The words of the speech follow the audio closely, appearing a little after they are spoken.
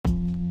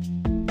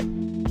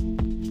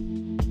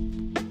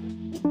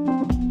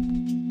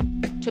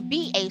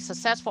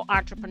successful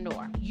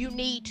entrepreneur, you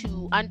need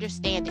to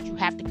understand that you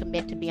have to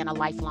commit to being a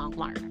lifelong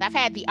learner. I've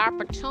had the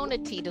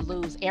opportunity to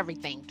lose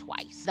everything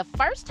twice. The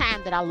first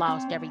time that I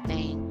lost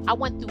everything, I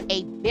went through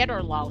a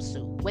bitter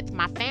lawsuit with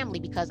my family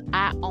because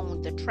I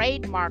owned the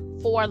trademark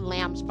for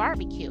Lamb's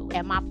Barbecue,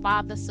 and my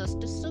father's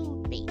sister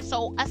sued me.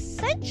 So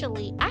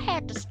essentially, I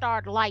had to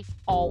start life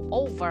all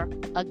over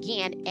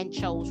again and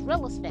chose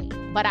real estate.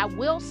 But I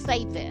will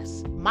say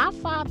this, my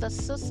father's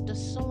sister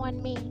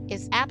suing me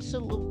is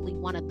absolutely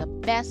one of the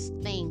best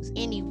things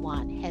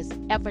anyone has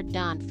ever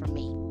done for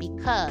me,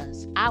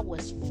 because I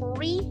was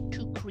free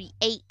to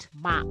create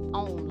my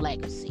own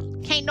legacy.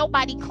 Can't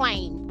nobody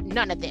claim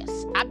none of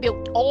this. I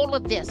built all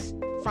of this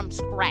from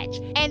scratch.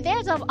 And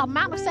there's an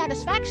amount of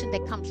satisfaction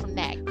that comes from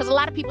that. Because a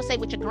lot of people say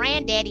what your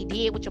granddaddy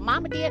did, what your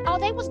mama did, oh,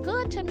 they was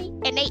good to me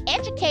and they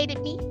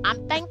educated me.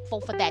 I'm thankful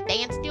for that.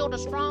 They instilled a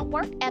strong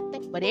work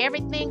ethic. But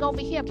everything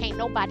over here, can't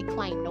nobody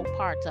claim no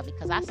parts of it,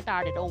 because I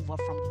started over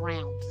from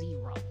ground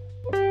zero.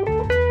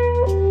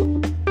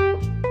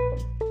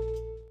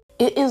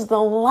 It is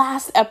the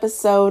last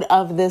episode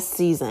of this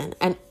season,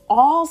 and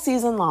all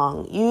season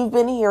long, you've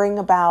been hearing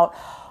about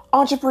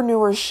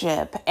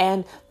entrepreneurship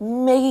and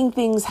making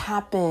things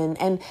happen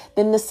and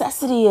the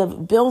necessity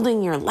of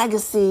building your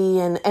legacy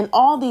and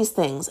all these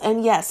things.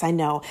 And yes, I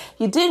know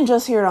you didn't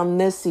just hear it on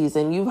this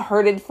season. You've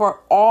heard it for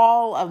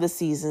all of the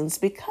seasons,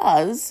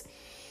 because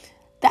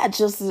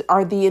those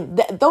are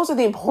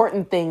the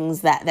important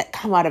things that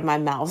come out of my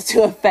mouth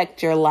to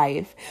affect your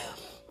life.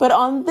 But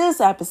on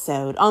this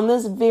episode, on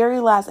this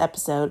very last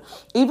episode,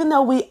 even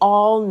though we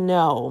all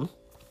know,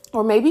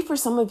 or maybe for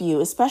some of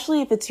you,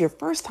 especially if it's your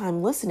first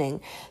time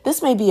listening,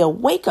 this may be a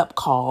wake-up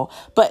call,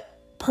 but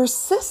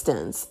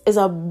persistence is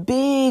a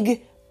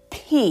big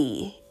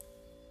P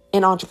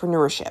in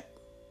entrepreneurship.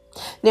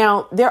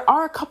 Now, there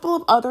are a couple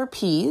of other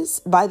P's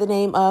by the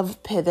name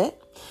of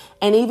pivot,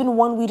 and even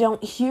one we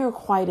don't hear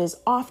quite as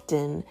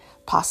often,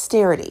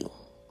 posterity.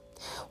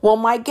 Well,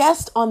 my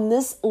guest on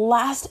this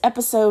last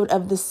episode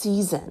of the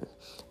season,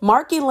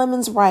 Marky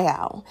Lemons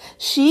Royale,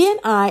 she and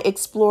I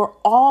explore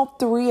all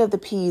three of the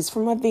P's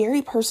from a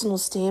very personal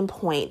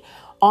standpoint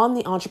on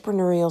the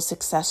entrepreneurial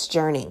success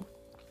journey.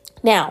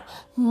 Now,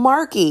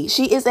 Marky,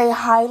 she is a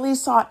highly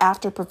sought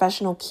after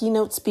professional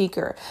keynote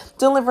speaker,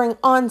 delivering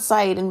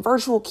on-site and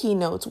virtual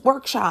keynotes,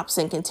 workshops,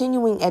 and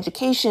continuing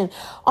education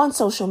on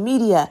social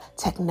media,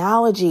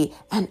 technology,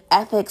 and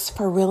ethics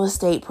for real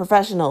estate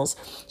professionals.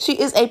 She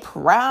is a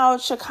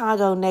proud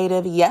Chicago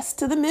native, yes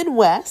to the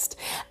Midwest,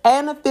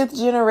 and a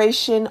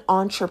fifth-generation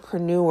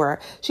entrepreneur.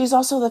 She's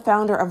also the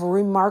founder of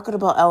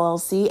Remarkable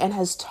LLC and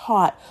has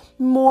taught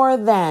more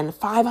than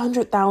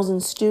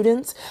 500,000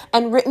 students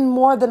and written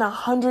more than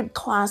 100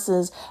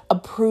 classes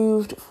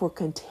approved for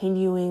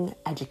continuing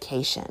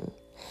education.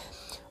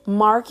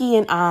 Marky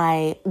and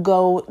I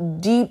go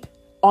deep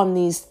on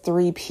these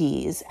three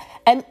P's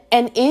and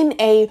in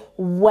a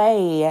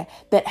way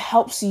that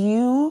helps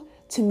you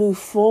to move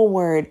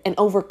forward and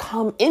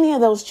overcome any of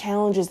those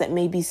challenges that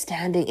may be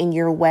standing in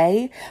your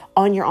way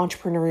on your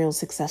entrepreneurial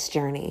success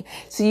journey.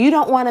 So you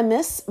don't want to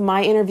miss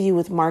my interview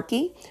with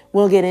Marky.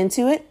 We'll get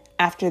into it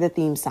after the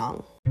theme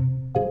song.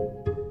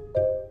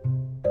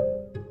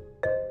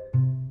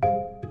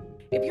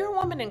 If you're a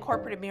woman in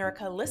corporate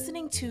America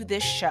listening to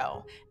this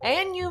show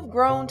and you've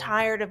grown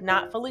tired of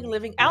not fully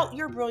living out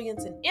your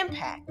brilliance and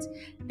impact,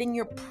 then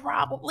you're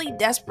probably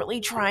desperately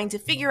trying to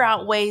figure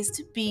out ways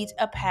to beat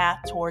a path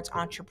towards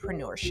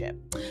entrepreneurship.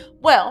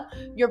 Well,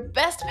 your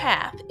best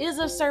path is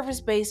a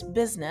service-based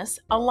business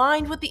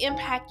aligned with the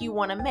impact you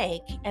want to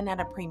make and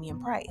at a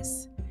premium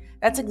price.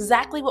 That's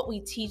exactly what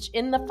we teach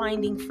in the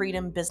Finding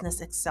Freedom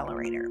Business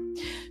Accelerator.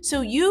 So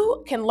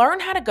you can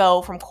learn how to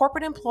go from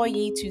corporate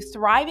employee to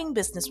thriving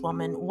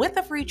businesswoman with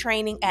a free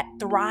training at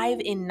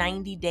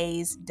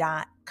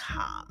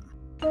thriveinninetydays.com.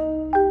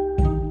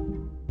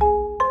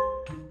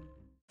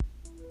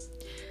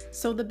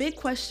 So the big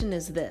question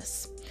is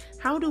this: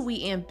 how do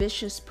we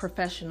ambitious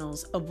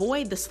professionals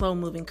avoid the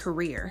slow-moving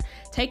career,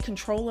 take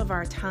control of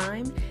our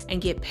time,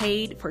 and get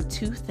paid for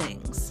two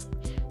things?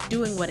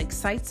 Doing what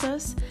excites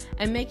us,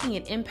 and making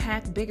an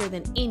impact bigger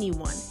than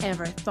anyone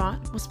ever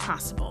thought was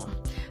possible?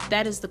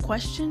 That is the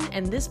question,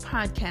 and this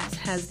podcast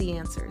has the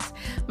answers.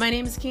 My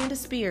name is Candace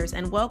Spears,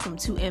 and welcome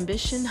to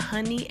Ambition,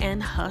 Honey,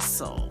 and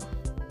Hustle.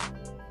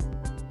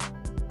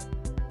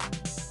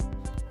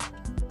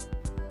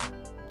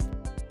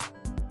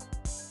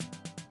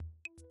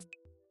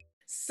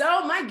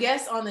 So my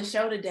guest on the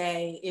show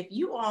today, if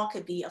you all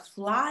could be a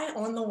fly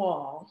on the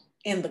wall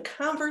in the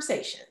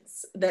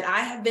conversations that I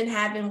have been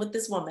having with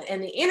this woman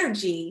and the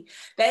energy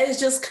that is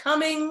just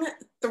coming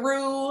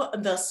through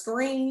the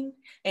screen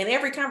and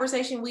every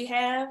conversation we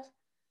have,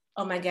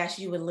 oh my gosh,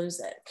 you would lose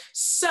it.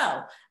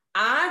 So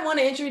I want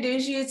to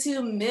introduce you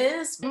to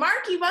Miss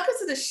Markie. Welcome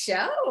to the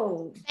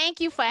show. Thank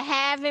you for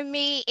having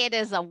me. It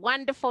is a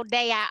wonderful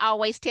day. I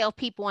always tell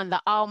people in the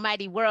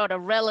almighty world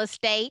of real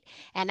estate,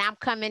 and I'm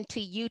coming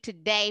to you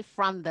today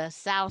from the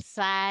south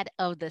side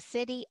of the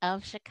city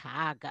of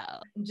Chicago.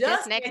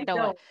 Just next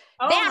door.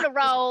 Down the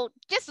road,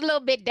 just a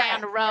little bit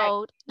down the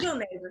road. Little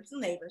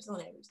neighbors.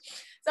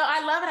 So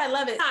I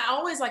love it. I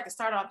always like to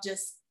start off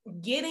just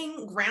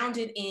getting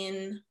grounded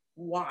in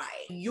why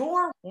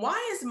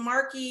is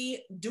Markie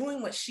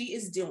doing what she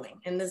is doing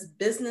in this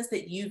business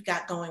that you've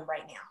got going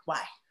right now?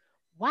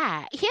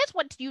 Why? Here's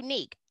what's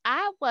unique.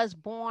 I was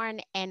born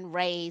and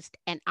raised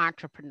an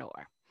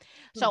entrepreneur.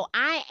 So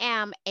I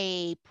am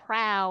a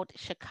proud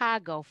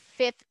Chicago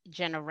 5th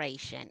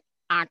generation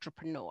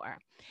entrepreneur.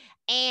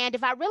 And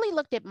if I really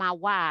looked at my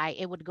why,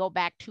 it would go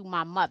back to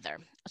my mother.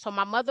 So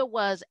my mother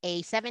was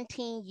a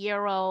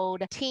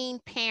 17-year-old teen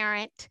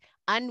parent,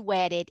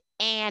 unwedded,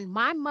 and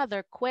my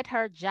mother quit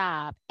her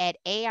job at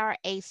ARA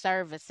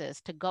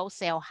Services to go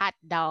sell hot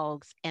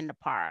dogs in the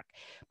park.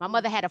 My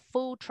mother had a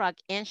food truck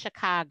in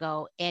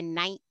Chicago in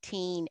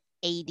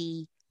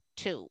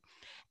 1982.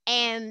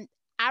 And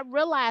I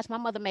realized my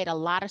mother made a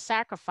lot of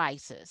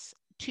sacrifices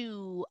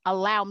to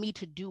allow me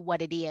to do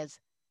what it is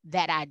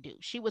that I do.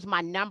 She was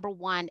my number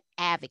one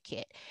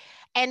advocate.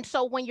 And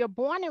so when you're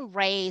born and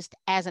raised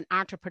as an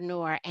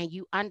entrepreneur and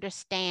you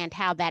understand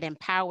how that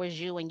empowers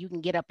you and you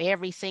can get up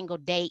every single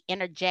day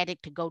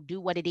energetic to go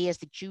do what it is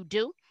that you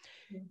do,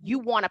 you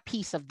want a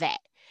piece of that.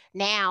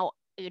 Now,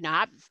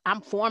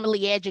 I'm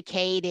formally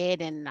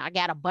educated and I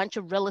got a bunch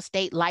of real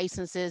estate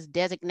licenses,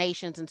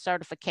 designations, and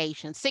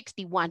certifications,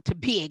 61 to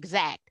be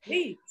exact.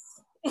 Please.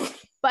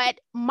 But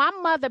my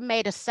mother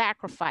made a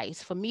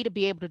sacrifice for me to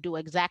be able to do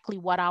exactly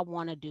what I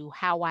want to do,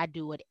 how I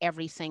do it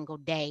every single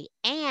day,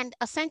 and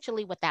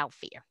essentially without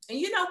fear. And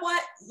you know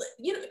what?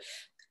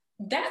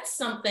 That's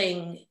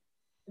something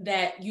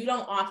that you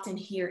don't often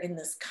hear in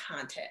this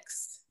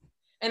context.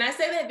 And I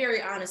say that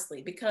very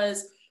honestly,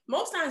 because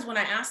most times when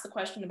I ask the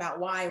question about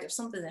why, there's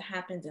something that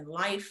happened in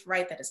life,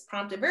 right, that has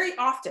prompted, very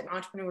often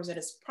entrepreneurs, that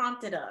has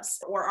prompted us,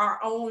 or our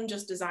own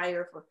just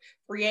desire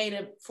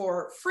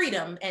for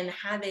freedom and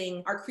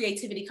having our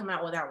creativity come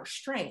out without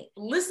restraint.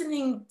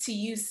 Listening to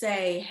you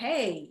say,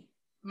 hey,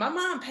 my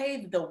mom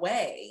paved the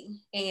way,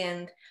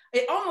 and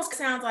it almost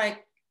sounds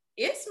like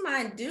it's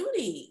my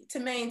duty to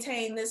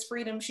maintain this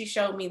freedom she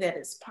showed me that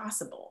is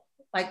possible.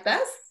 Like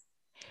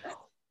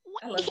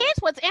Here's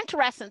what's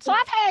interesting. So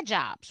I've had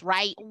jobs,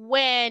 right?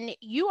 When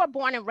you are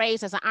born and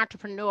raised as an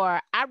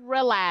entrepreneur, I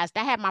realized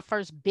I had my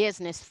first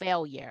business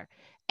failure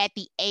at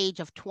the age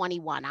of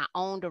 21. I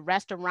owned a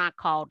restaurant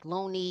called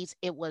Looney's.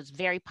 It was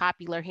very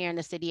popular here in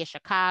the city of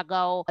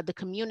Chicago. The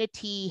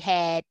community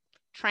had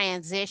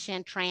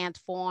transitioned,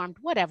 transformed,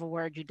 whatever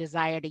word you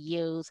desire to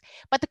use,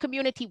 but the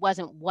community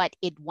wasn't what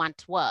it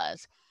once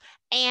was.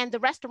 And the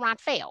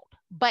restaurant failed.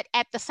 But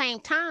at the same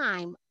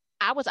time,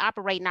 I was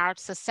operating our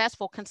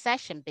successful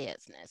concession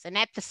business. And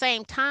at the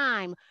same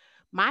time,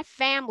 my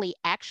family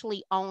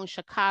actually owned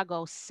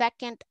Chicago's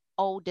second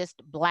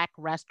oldest Black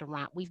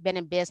restaurant. We've been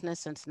in business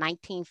since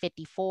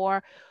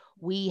 1954.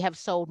 We have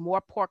sold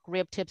more pork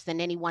rib tips than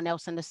anyone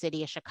else in the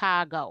city of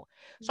Chicago.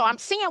 So I'm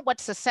seeing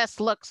what success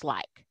looks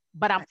like,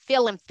 but I'm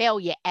feeling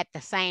failure at the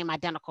same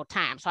identical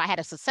time. So I had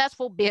a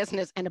successful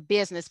business and a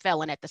business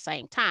failing at the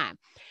same time.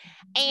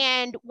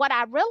 And what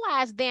I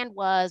realized then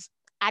was,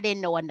 I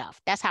didn't know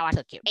enough. That's how I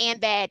took it. And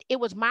that it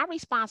was my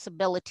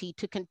responsibility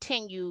to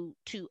continue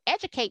to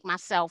educate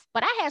myself.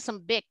 But I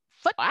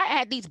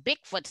had these big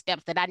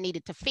footsteps that I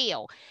needed to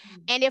fill.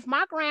 And if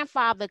my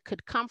grandfather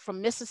could come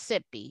from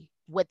Mississippi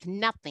with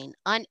nothing,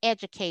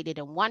 uneducated,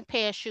 and one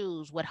pair of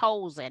shoes with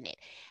holes in it,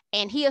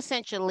 and he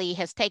essentially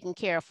has taken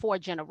care of 4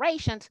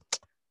 generations,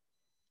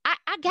 I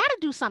got to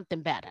do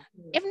something better.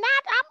 If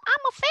not,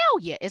 I'm a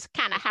failure. It's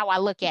kind of how I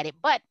look at it.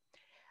 But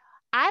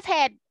I've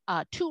had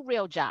 2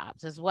 real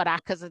jobs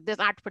because of this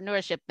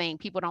entrepreneurship thing,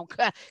 people don't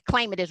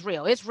claim it as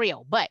real. It's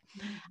real. But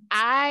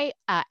I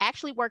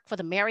actually worked for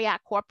the Marriott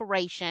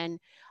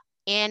Corporation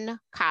in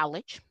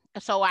college.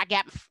 So I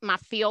got my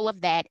feel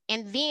of that.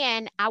 And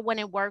then I went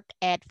and worked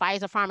at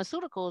Pfizer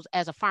Pharmaceuticals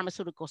as a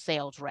pharmaceutical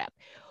sales rep.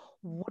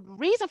 The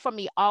reason for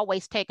me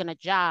always taking a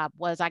job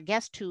was, I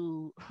guess,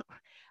 to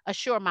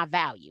assure my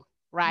value,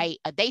 right?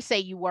 They say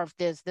you're worth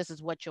this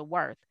is what you're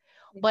worth.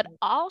 But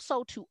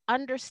also to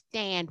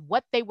understand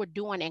what they were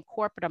doing in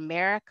corporate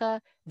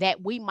America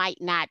that we might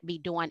not be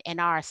doing in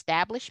our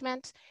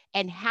establishments,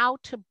 and how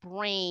to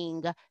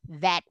bring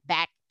that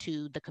back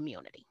to the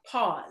community.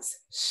 Pause.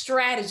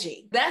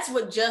 Strategy. That's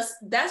what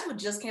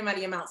just came out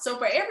of your mouth. So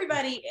for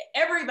everybody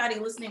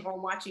listening or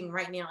watching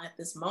right now at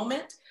this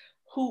moment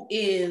who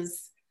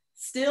is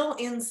still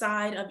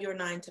inside of your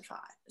 9 to 5,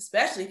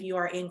 especially if you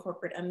are in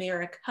corporate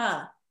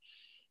America,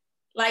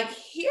 like,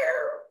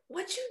 hear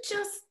what you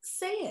just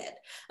said.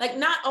 Like,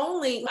 not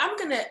only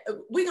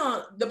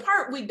the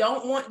part we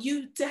don't want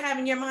you to have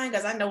in your mind,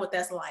 because I know what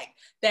that's like,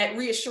 that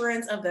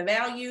reassurance of the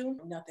value,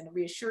 nothing to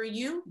reassure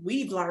you.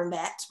 We've learned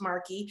that,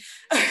 Markie.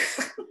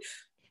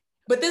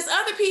 But this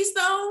other piece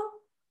though,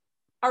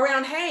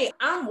 around, hey,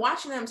 I'm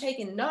watching them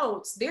taking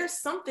notes. There's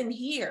something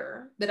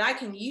here that I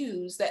can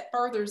use that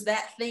furthers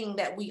that thing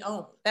that we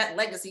own, that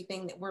legacy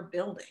thing that we're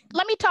building.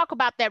 Let me talk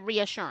about that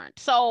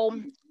reassurance. So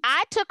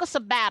I took a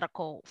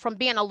sabbatical from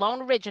being a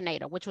loan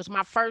originator, which was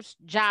my first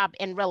job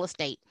in real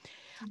estate,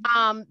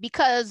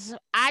 because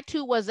I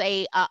too was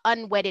a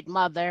unwedded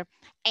mother,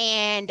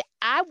 and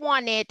I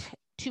wanted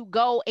to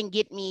go and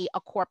get me a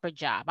corporate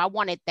job. I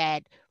wanted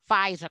that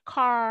Pfizer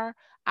car.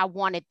 I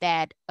wanted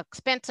that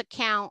expense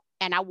account,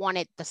 and I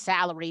wanted the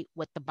salary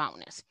with the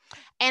bonus.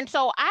 And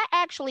so I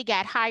actually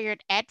got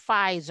hired at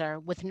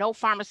Pfizer with no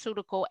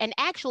pharmaceutical and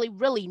actually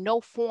really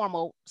no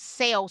formal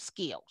sales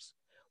skills.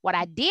 What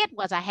I did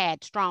was I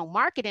had strong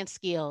marketing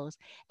skills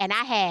and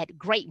I had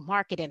great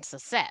marketing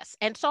success.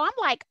 And so I'm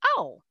like,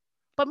 oh,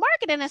 but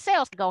marketing and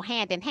sales go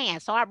hand in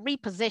hand. So I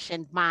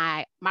repositioned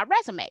my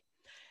resume.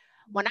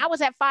 When I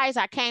was at Pfizer,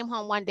 I came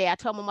home one day. I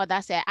told my mother, I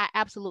said, I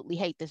absolutely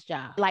hate this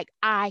job. Like,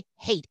 I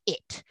hate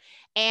it.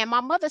 And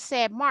my mother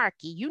said,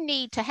 Marky, you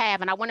need to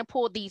have, and I went and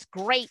pulled these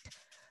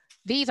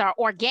are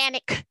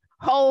organic,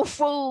 whole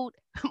food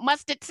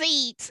mustard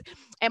seeds.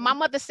 And my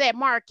mother said,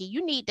 Marky,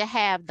 you need to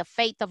have the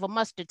faith of a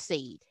mustard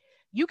seed.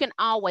 You can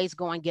always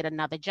go and get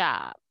another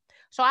job.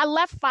 So I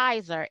left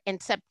Pfizer in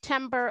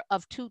September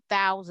of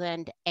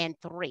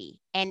 2003.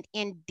 And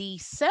in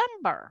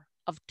December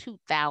of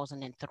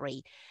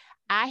 2003,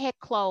 I had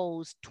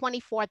closed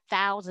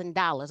 $24,000,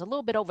 a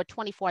little bit over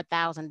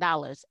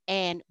 $24,000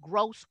 in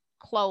gross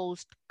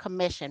closed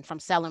commission from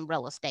selling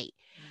real estate.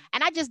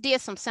 And I just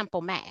did some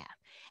simple math.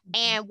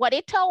 And what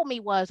it told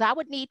me was I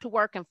would need to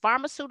work in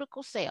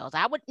pharmaceutical sales.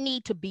 I would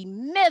need to be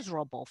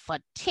miserable for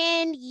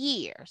 10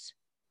 years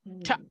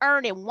to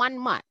earn in 1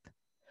 month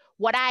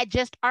what I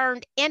just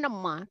earned in a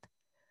month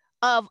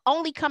of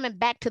only coming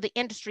back to the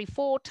industry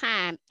full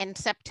time in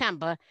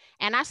September.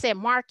 And I said,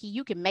 Marky,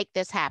 you can make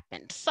this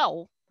happen.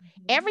 So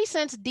ever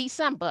since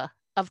December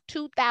of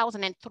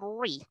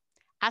 2003,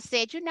 I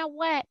said, you know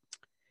what?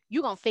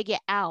 You're going to figure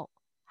out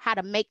how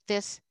to make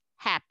this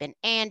happen.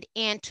 And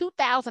in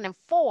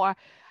 2004,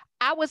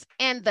 I was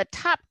in the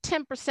top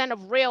 10% of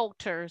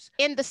realtors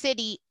in the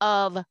city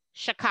of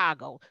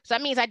Chicago. So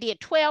that means I did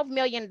 $12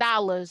 million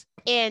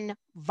in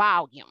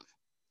volume.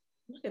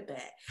 Look at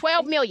that.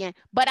 12 million.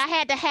 But I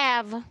had to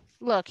have,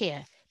 look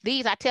here,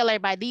 these, I tell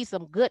everybody, these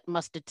some good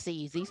mustard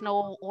seeds. These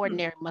no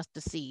ordinary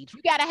mustard seeds.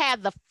 You got to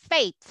have the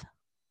faith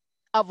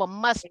of a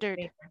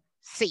mustard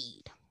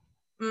seed.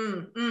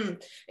 And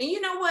you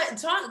know what?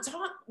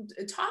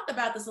 Talk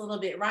about this a little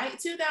bit, right?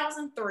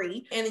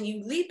 2003, and then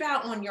you leap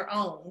out on your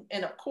own,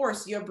 and of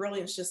course, your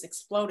brilliance just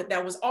exploded.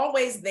 That was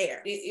always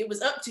there. It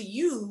was up to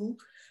you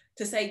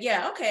to say,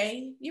 yeah,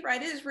 okay, you're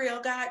right. It is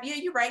real, God. Yeah,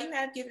 you're right. You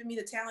have given me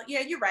the talent. Yeah,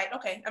 you're right.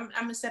 Okay, I'm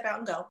gonna step out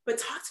and go. But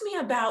talk to me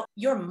about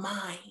your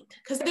mind,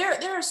 because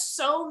there are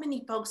so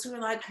many folks who are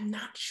like, I'm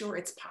not sure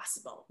it's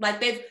possible.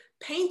 Like they've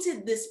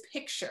painted this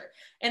picture.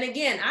 And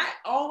again, I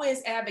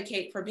always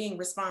advocate for being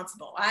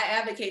responsible. I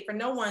advocate for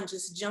no one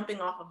just jumping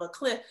off of a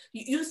cliff.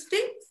 You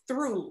think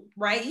through,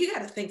 right? You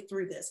got to think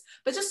through this.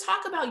 But just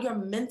talk about your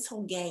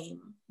mental game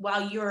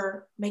while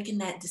you're making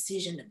that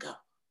decision to go.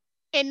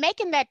 In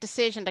making that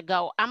decision to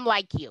go, I'm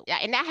like you,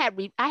 and I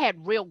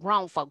had real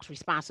grown folks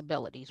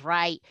responsibilities,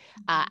 right?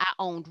 I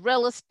owned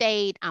real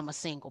estate. I'm a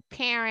single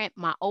parent.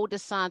 My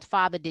oldest son's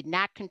father did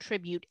not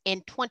contribute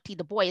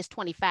the boy is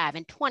 25.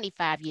 In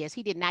 25 years,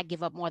 he did not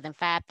give up more than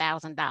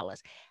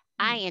 $5,000.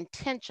 I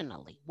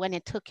intentionally went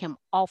and took him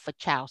off of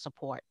child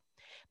support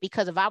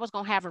because if I was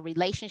going to have a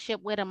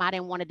relationship with him, I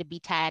didn't want it to be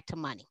tied to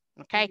money.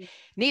 Okay.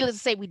 Needless to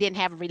say, we didn't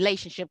have a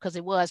relationship because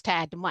it was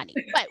tied to money.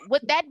 But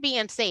with that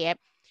being said,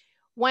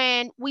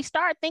 when we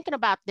start thinking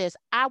about this,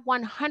 I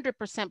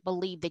 100%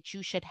 believe that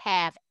you should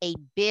have a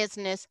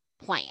business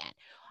plan.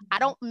 I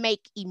don't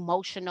make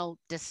emotional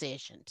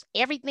decisions.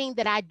 Everything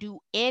that I do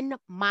in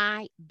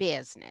my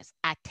business,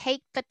 I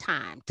take the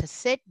time to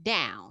sit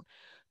down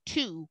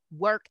to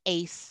work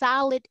a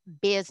solid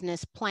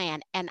business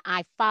plan, and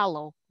I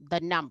follow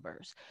the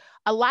numbers.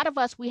 A lot of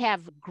us, we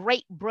have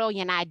great,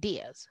 brilliant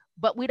ideas,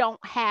 but we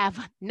don't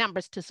have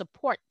numbers to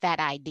support that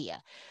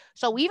idea.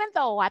 So even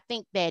though I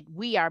think that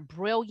we are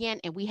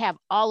brilliant and we have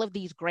all of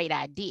these great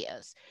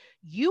ideas,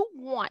 you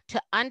want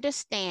to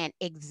understand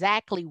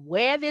exactly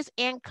where this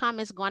income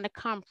is going to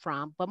come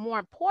from, but more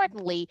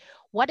importantly,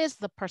 what is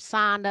the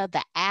persona,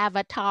 the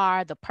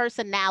avatar, the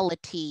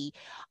personality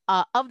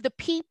of the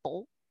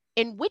people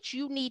in which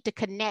you need to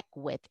connect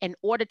with in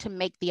order to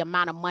make the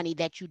amount of money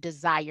that you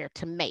desire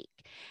to make.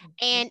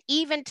 And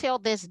even till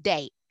this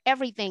day,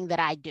 everything that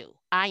I do,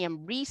 I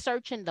am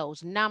researching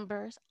those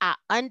numbers. I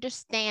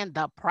understand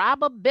the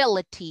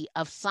probability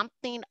of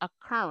something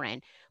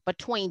occurring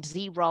between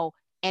 0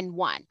 and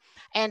 1.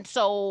 And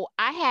so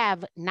I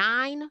have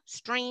 9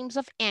 streams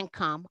of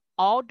income,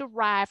 all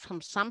derived from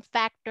some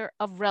factor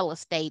of real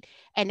estate.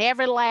 And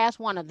every last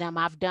one of them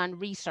I've done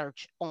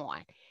research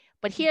on.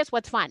 But here's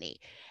what's funny.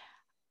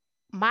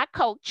 My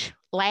coach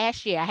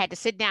last year, I had to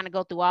sit down and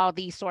go through all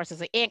these sources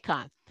of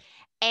income.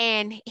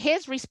 And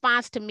his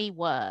response to me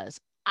was,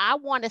 I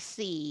want to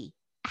see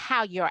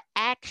how your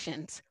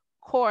actions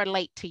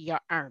correlate to your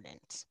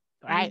earnings,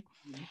 right?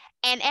 Mm-hmm.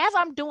 And as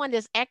I'm doing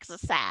this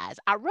exercise,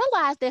 I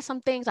realized there's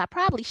some things I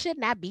probably should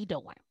not be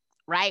doing,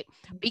 right?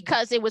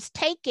 Because it was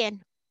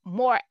taking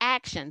more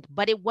action,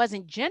 but it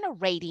wasn't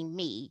generating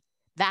me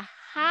the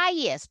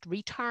highest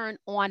return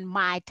on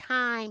my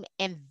time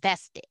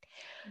invested.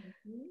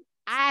 Mm-hmm.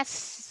 I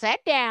sat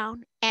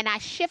down and I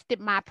shifted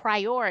my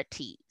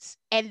priorities.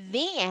 And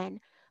then,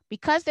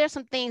 because there's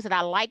some things that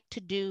I like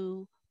to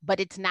do, but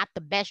it's not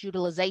the best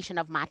utilization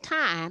of my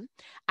time,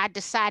 I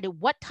decided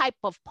what type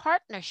of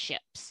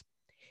partnerships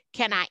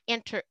can I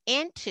enter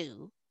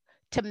into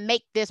to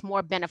make this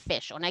more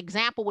beneficial. An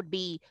example would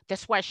be the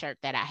sweatshirt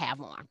that I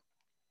have on.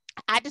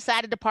 I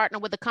decided to partner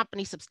with a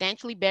company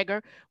substantially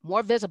bigger,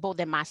 more visible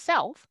than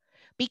myself,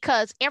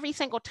 because every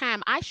single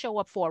time I show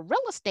up for a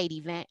real estate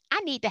event, I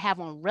need to have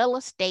on real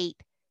estate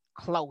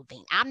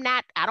clothing. I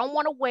don't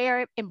want to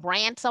wear it and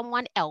brand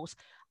someone else.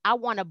 I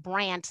want to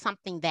brand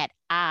something that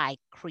I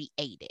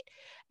created.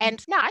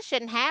 And no, I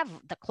shouldn't have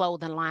the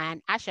clothing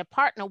line. I should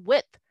partner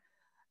with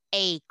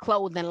a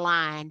clothing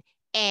line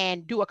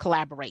and do a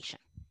collaboration.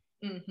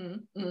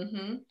 Mm-hmm.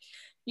 Mm-hmm.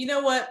 You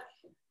know what?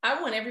 I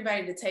want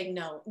everybody to take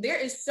note.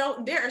 There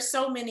are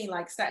so many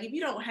like if you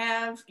don't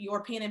have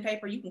your pen and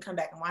paper, you can come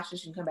back and watch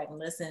this, you can come back and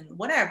listen,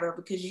 whatever,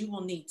 because you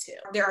will need to.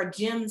 There are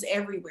gems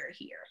everywhere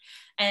here.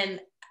 And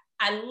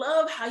I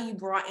love how you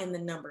brought in the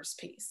numbers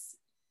piece,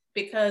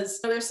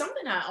 because there's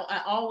something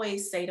I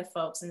always say to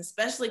folks, and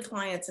especially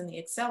clients in the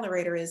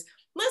accelerator, is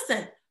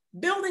listen,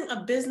 building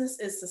a business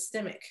is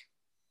systemic.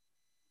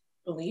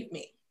 Believe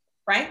me.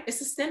 Right? It's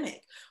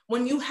systemic.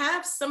 When you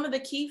have some of the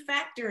key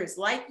factors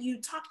like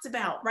you talked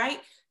about, right?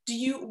 Do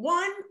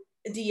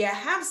you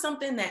have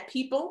something that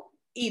people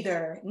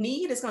either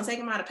need, it's going to take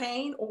them out of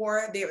pain,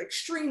 or they're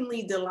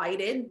extremely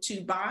delighted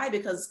to buy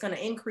because it's going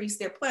to increase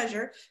their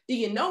pleasure? Do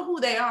you know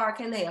who they are?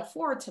 Can they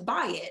afford to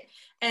buy it?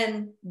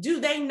 And do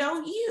they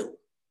know you?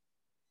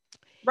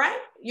 Right?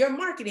 Your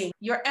marketing,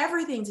 your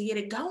everything to get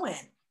it going.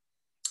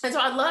 And so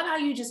I love how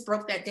you just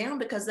broke that down,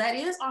 because that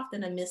is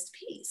often a missed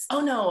piece.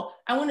 Oh no,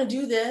 I want to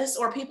do this,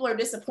 or people are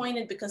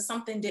disappointed because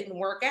something didn't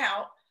work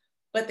out,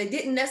 but they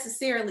didn't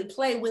necessarily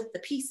play with the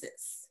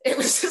pieces. It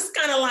was just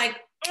kind of like,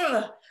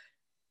 ugh,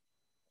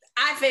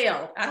 I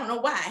failed. I don't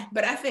know why,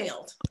 but I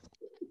failed.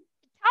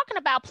 Talking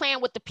about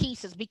playing with the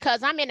pieces,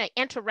 because I'm in an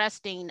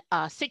interesting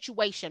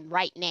situation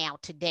right now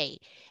today.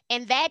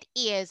 And that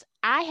is,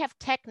 I have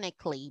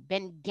technically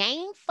been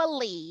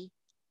gainfully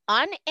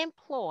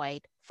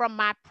unemployed from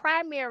my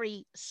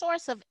primary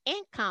source of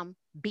income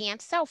being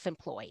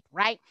self-employed,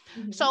 right?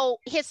 Mm-hmm. So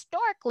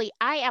historically,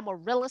 I am a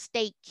real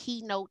estate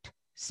keynote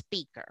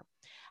speaker.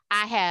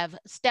 I have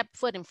stepped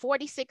foot in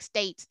 46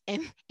 states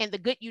in the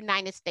good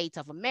United States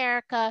of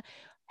America,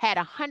 had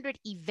 100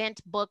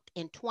 events booked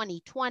in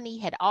 2020,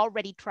 had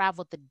already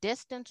traveled the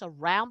distance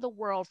around the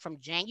world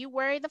from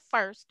January the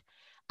 1st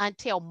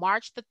until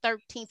March the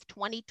 13th,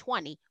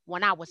 2020,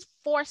 when I was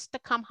forced to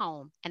come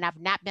home, and I've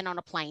not been on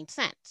a plane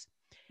since.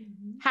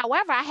 Mm-hmm.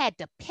 However, I had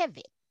to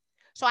pivot.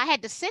 So I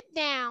had to sit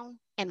down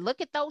and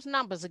look at those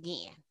numbers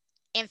again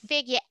and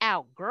figure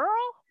out, girl,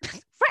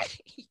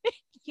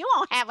 you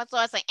don't have a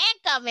source of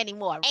income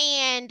anymore.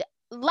 And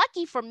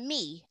lucky for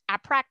me, I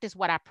practice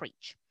what I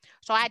preach.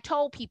 So I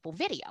told people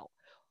video,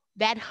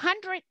 that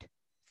 100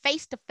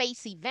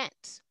 face-to-face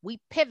events, we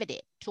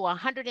pivoted to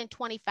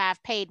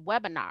 125 paid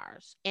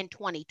webinars in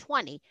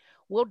 2020.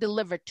 We'll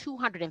deliver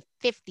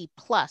 250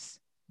 plus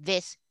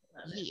this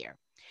year.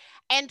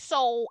 And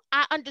so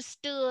I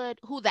understood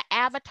who the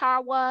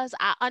avatar was.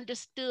 I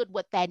understood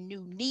what that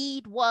new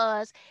need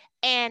was,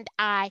 and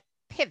I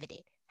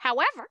pivoted.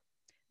 However,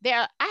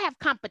 I have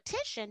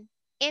competition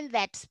in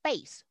that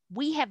space.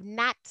 We have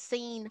not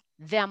seen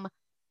them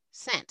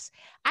since.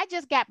 I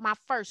just got my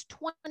first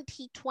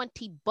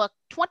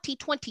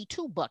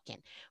 2022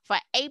 booking for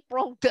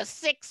April the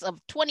 6th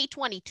of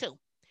 2022,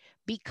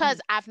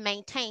 because I've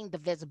maintained the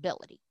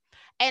visibility.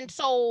 And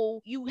so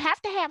you have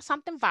to have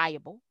something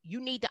viable. You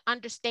need to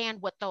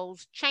understand what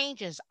those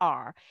changes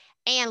are.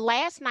 And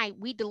last night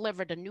we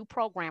delivered a new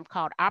program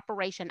called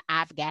Operation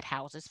I've Got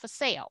Houses for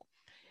Sale.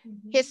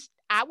 Mm-hmm.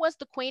 I was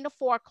the queen of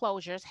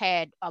foreclosures,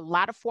 had a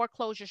lot of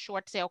foreclosure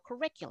short sale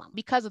curriculum.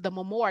 Because of the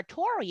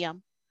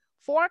moratorium,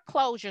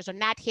 foreclosures are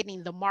not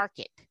hitting the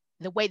market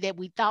the way that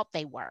we thought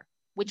they were,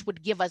 which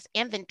would give us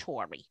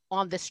inventory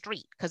on the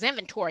street, because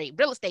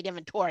real estate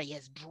inventory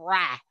is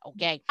dry,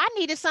 okay? I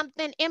needed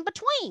something in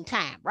between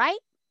time, right?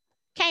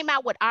 Came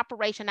out with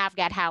Operation I've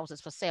Got Houses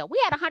for Sale. We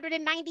had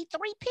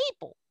 193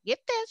 people, get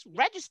this,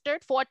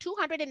 registered for a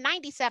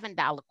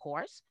 $297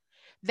 course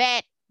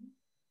that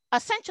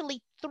essentially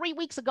 3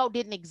 weeks ago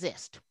didn't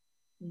exist.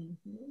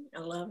 Mm-hmm. I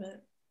love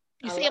it.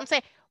 You see what I'm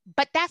saying?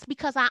 But that's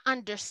because I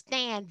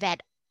understand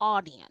that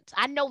audience.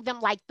 I know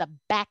them like the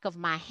back of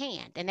my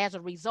hand. And as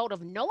a result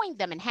of knowing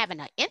them and having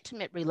an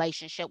intimate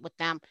relationship with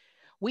them,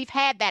 we've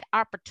had that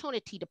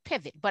opportunity to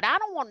pivot. But I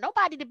don't want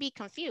nobody to be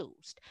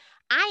confused.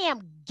 I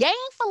am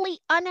gainfully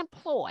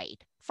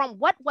unemployed from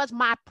what was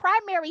my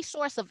primary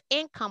source of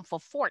income for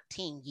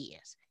 14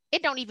 years.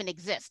 It don't even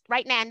exist.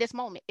 Right now in this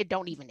moment, it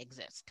don't even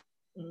exist.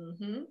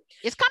 Mm-hmm.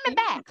 It's coming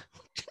back,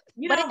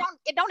 but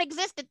it don't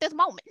exist at this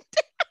moment.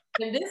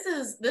 And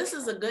this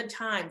is a good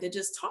time to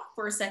just talk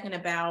for a second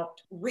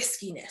about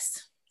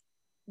riskiness.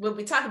 When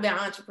we talk about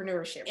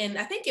entrepreneurship, and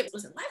I think it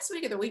was last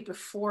week or the week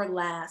before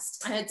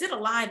last, I did a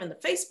live in the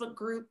Facebook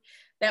group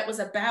that was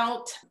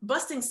about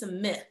busting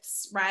some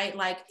myths, right?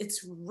 Like,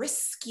 it's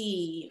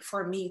risky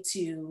for me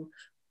to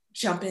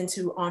jump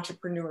into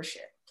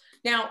entrepreneurship.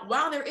 Now,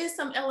 while there is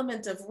some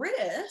element of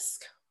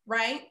risk,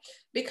 right?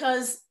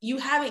 Because you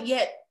haven't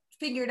yet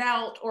figured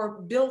out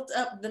or built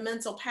up the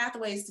mental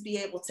pathways to be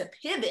able to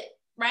pivot,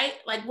 right?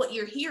 Like what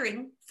you're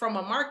hearing from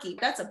a Marky,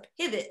 that's a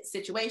pivot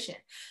situation.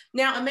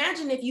 Now,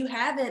 imagine if you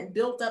haven't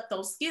built up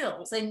those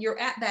skills and you're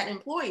at that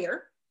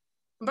employer.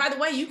 By the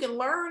way, you can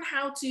learn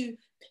how to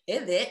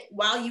pivot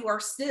while you are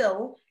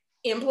still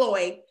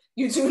employed.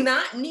 You do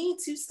not need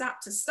to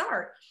stop to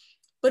start.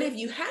 But if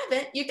you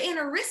haven't, you're in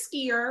a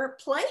riskier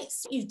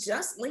place. You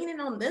just leaning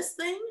on this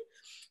thing.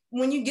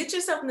 When you get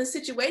yourself in a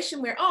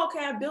situation where, oh,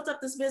 okay, I built up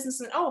this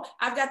business and oh,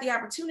 I've got the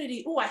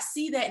opportunity. Oh, I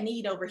see that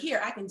need over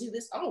here. I can do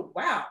this. Oh,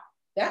 wow,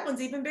 that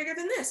one's even bigger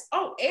than this.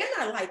 Oh, and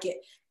I like it.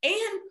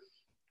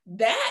 And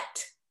that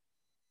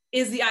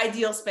is the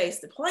ideal space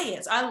to play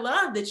in. So I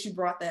love that you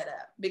brought that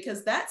up,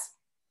 because that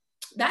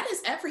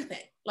is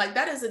everything. Like,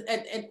 that is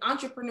an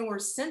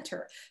entrepreneur's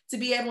center, to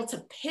be able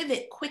to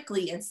pivot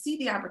quickly and see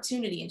the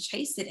opportunity and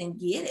chase it and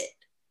get it.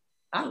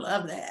 I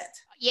love that.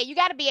 Yeah, you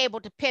got to be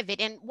able to pivot.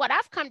 And what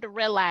I've come to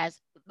realize,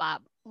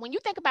 Bob, when you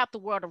think about the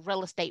world of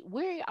real estate,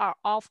 we are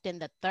often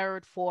the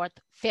third, fourth,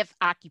 fifth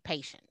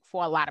occupation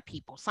for a lot of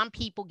people. Some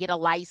people get a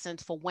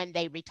license for when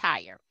they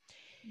retire,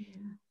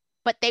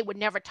 but they were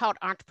never taught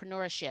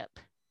entrepreneurship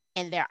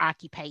in their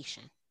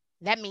occupation.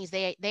 That means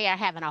they are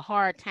having a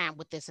hard time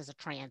with this as a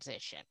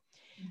transition.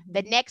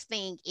 The next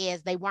thing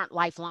is they weren't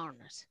life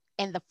learners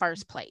in the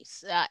first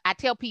place. I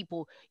tell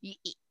people,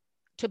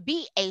 to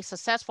be a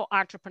successful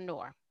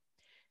entrepreneur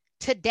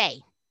today,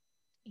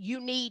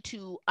 you need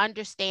to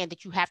understand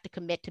that you have to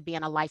commit to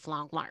being a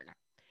lifelong learner.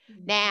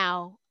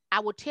 Now, I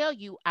will tell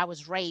you, I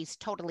was raised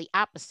totally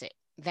opposite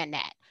than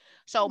that.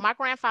 So my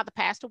grandfather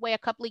passed away a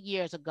couple of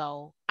years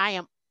ago.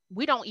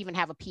 We don't even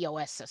have a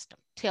POS system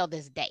till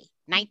this day,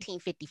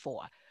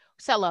 1954.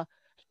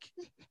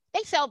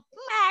 They sell,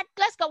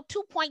 let's go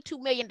 $2.2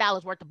 million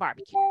worth of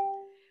barbecue.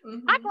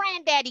 My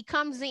granddaddy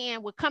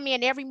would come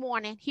in every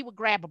morning. He would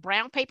grab a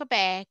brown paper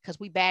bag, because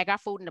we bag our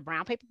food in a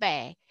brown paper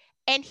bag,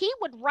 and he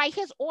would write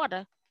his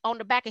order on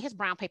the back of his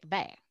brown paper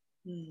bag.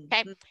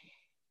 Okay.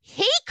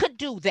 He could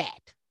do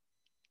that.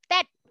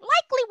 That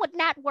likely would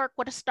not work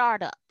with a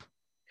startup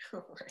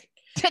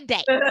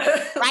today,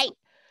 right?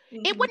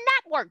 It would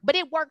not work, but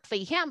it worked for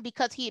him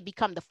because he had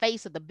become the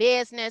face of the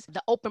business.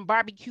 The open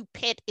barbecue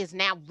pit is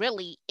now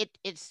really,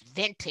 it's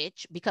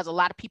vintage, because a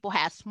lot of people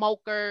have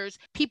smokers.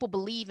 People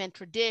believe in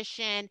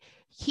tradition.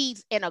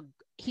 He's in a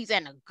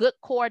good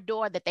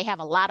corridor that they have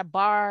a lot of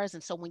bars.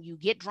 And so when you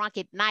get drunk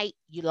at night,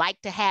 you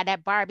like to have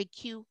that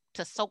barbecue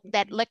to soak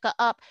that liquor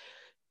up.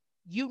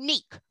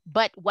 Unique.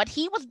 But what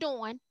he was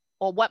doing,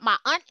 or what my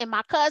aunt and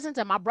my cousins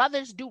and my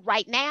brothers do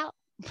right now,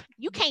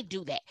 you can't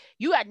do that.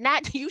 You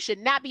should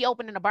not be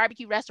opening a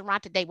barbecue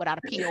restaurant today without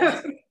a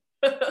POS.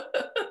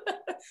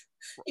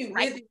 You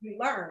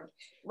learned.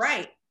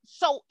 Right.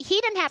 So he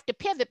didn't have to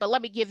pivot, but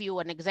let me give you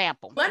an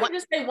example. Let me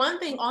just say one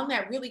thing on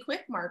that really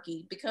quick,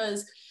 Marky,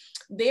 because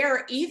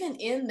there, even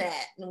in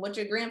that, and what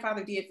your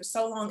grandfather did for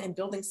so long and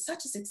building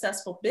such a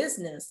successful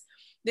business,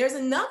 there's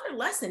another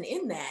lesson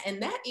in that.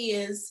 And that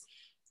is,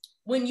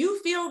 when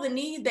you feel the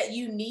need that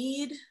you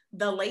need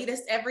the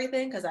latest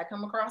everything, because I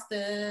come across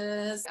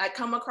the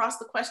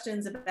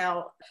questions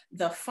about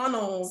the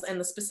funnels and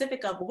the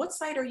specific of what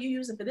site are you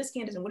using for this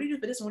candidate, and what do you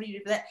do for this, and what do you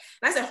do for that?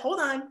 And I said, hold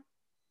on,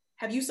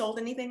 have you sold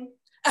anything?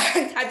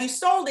 Have you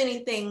sold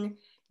anything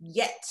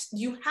yet?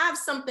 You have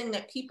something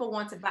that people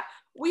want to buy.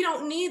 We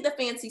don't need the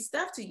fancy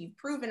stuff till you've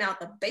proven out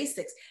the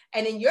basics.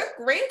 And in your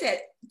granted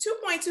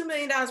 $2.2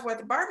 million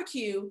worth of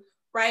barbecue,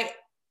 right?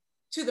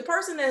 To the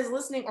person that is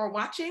listening or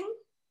watching,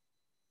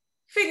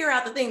 figure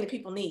out the thing that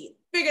people need.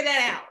 Figure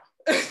that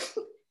out.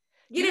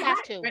 You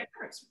have to.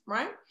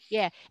 Right?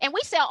 Yeah. And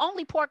we sell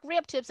only pork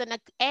rib tips,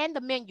 and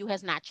the menu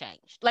has not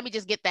changed. Let me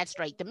just get that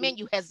straight. The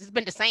menu it's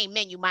been the same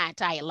menu my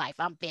entire life.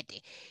 I'm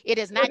 50. It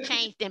has not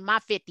changed in my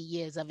 50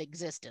 years of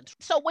existence.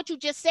 So what you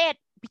just said,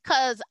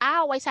 because I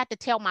always had to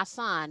tell my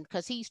son,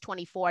 because he's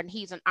 24 and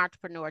he's an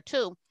entrepreneur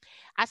too,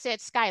 I said,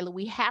 Skylar,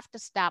 we have to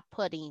stop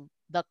putting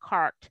the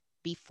cart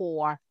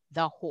before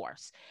the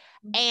horse.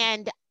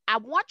 And I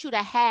want you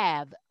to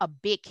have a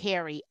big,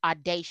 hairy,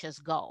 audacious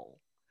goal.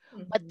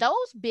 But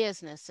those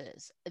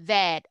businesses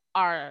that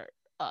are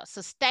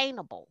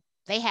sustainable,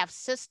 they have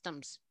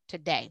systems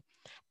today,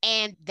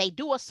 and they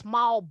do a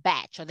small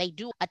batch, or they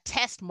do a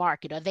test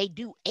market, or they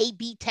do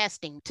A/B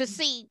testing to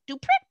see, do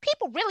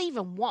people really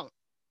even want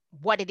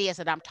what it is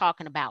that I'm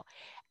talking about?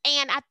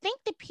 And I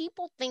think that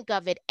people think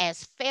of it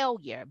as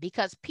failure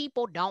because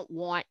people don't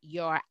want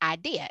your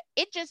idea.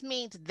 It just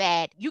means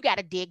that you got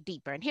to dig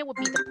deeper. And here would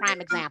be the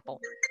prime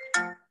example.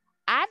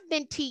 I've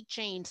been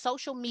teaching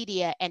social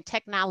media and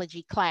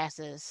technology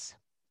classes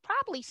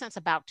probably since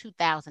about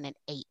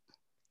 2008.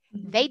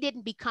 Mm-hmm. They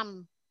didn't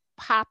become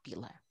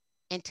popular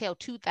until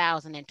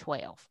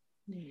 2012.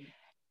 Mm-hmm.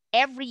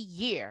 Every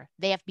year,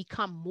 they have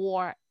become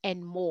more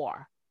and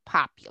more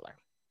popular.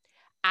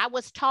 I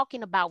was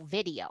talking about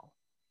video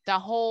the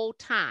whole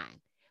time.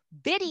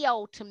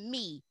 Video to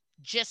me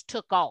just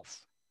took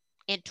off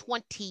in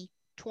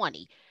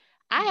 2020.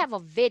 I have a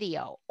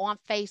video on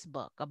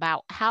Facebook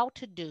about how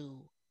to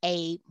do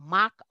a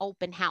mock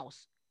open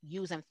house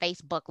using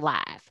Facebook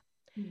Live.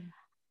 Mm-hmm.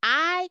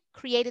 I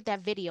created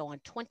that video in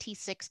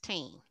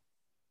 2016.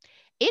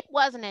 It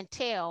wasn't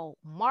until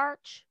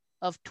March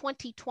of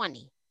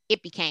 2020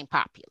 it became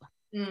popular.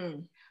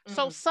 Mm-hmm.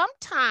 So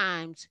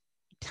sometimes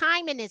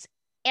timing is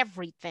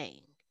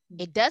everything.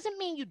 It doesn't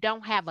mean you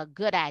don't have a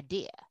good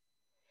idea.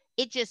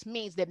 It just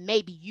means that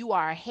maybe you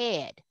are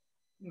ahead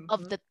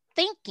of the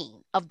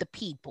thinking of the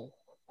people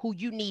who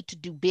you need to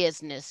do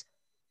business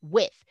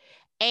with.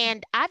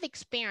 And I've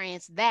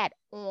experienced that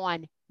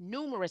on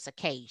numerous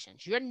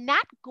occasions. You're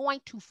not going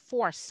to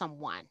force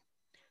someone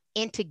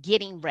into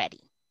getting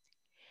ready.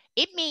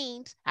 It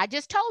means, I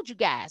just told you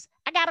guys,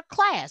 I got a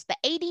class, the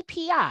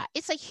ADPI.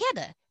 It's a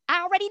hitter.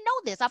 I already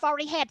know this. I've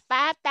already had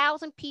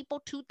 5,000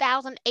 people,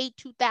 2008,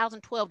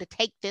 2012 to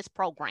take this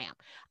program.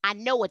 I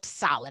know it's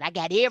solid. I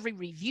got every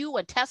review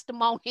and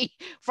testimony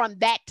from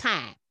that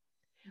time.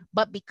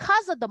 But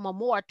because of the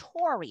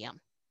moratorium,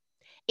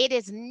 it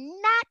is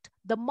not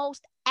the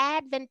most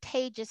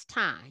advantageous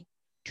time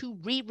to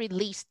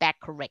re-release that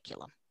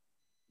curriculum.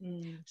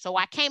 So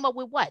I came up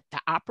with what? The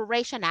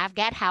operation I've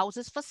got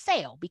houses for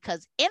sale,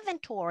 because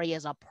inventory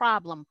is a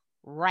problem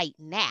right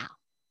now.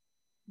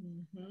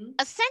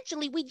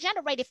 Essentially, we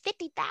generated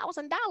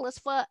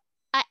 $50,000 for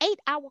an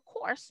 8-hour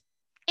course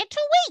in 2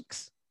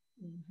 weeks.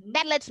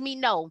 That lets me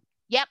know,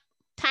 yep,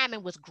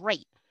 timing was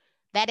great.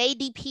 That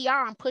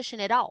ADPR, I'm pushing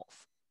it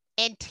off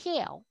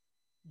until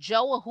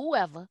Joe or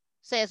whoever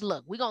says,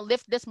 look, we're going to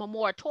lift this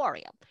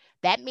moratorium.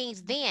 That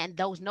means then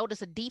those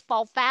notice of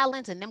default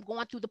filings and them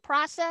going through the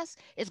process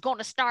is going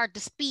to start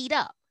to speed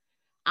up.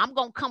 I'm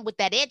going to come with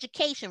that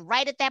education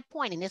right at that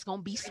point, and it's going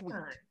to be sweet.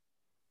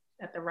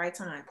 At the right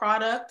time.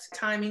 Product,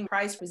 timing,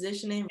 price,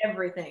 positioning,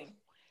 everything.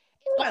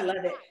 Oh, I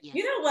love it. Yeah.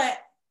 You know what?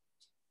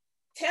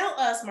 Tell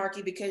us,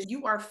 Marky, because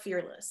you are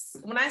fearless.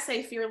 When I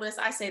say fearless,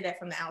 I say that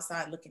from the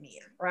outside looking in,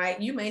 right?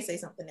 You may say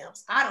something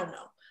else. I don't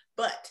know.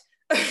 But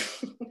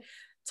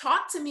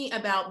talk to me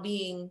about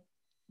being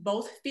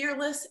both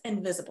fearless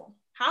and visible.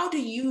 How do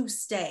you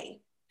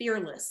stay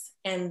fearless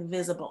and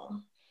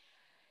visible?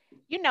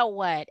 You know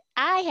what?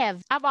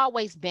 I've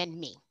always been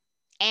me.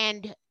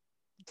 And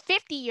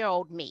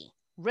 50-year-old me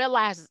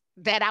realized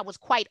that I was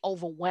quite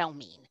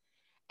overwhelming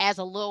as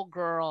a little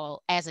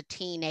girl, as a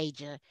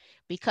teenager,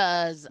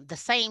 because the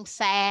same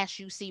sash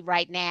you see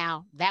right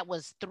now, that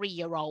was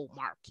 3-year-old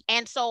Marky.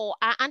 And so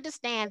I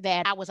understand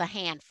that I was a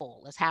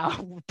handful, is how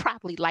I would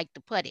probably like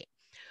to put it.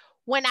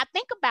 When I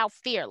think about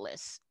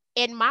fearless,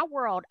 in my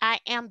world, I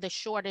am the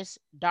shortest,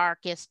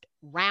 darkest,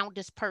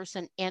 roundest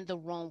person in the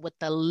room with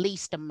the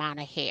least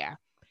amount of hair.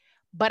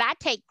 But I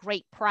take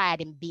great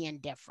pride in being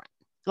different.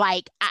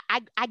 Like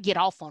I get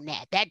off on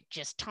that. That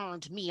just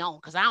turns me on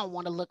because I don't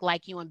want to look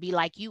like you and be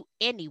like you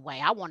anyway.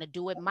 I want to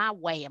do it my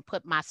way and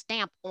put my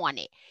stamp on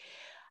it.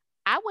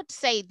 I would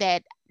say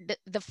that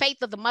the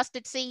faith of the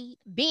mustard seed,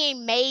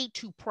 being made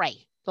to pray.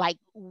 Like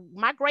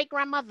my great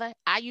grandmother,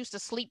 I used to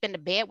sleep in the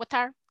bed with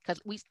her because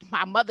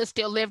my mother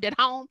still lived at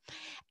home.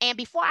 And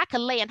before I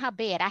could lay in her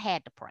bed, I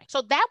had to pray.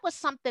 So that was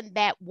something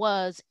that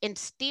was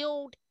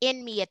instilled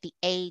in me at the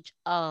age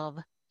of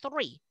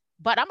 3.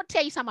 But I'm going to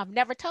tell you something, I've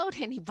never told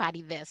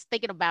anybody this,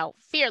 thinking about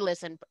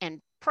fearless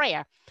and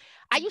prayer.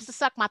 I used to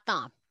suck my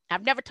thumb.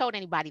 I've never told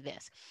anybody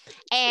this.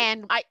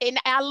 And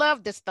I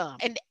love this thumb.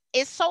 And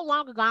it's so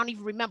long ago, I don't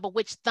even remember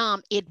which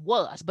thumb it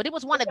was, but it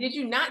was one of. Did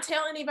you not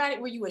tell anybody?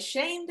 Were you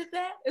ashamed of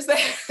that?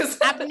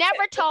 I've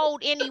never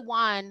told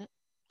anyone.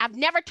 I've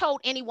never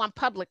told anyone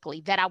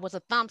publicly that I was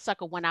a thumb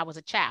sucker when I was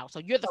a child. So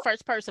you're the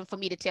first person for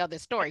me to tell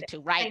this story to,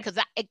 right? Because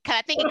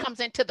I think it comes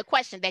into the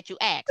question that you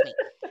asked me.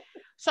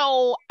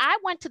 So I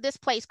went to this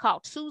place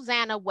called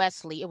Susanna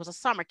Wesley. It was a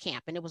summer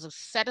camp, and it was a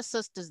set of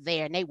sisters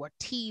there, and they were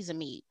teasing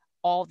me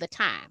all the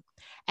time.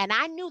 And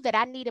I knew that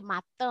I needed my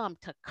thumb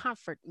to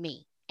comfort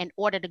me in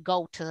order to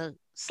go to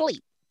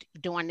sleep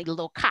during the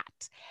little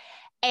cots.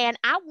 And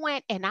I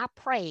went and I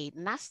prayed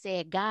and I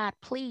said, God,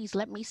 please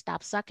let me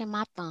stop sucking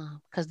my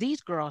thumb because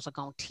these girls are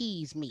going to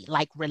tease me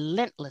like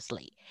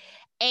relentlessly.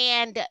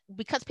 And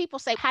because people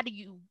say,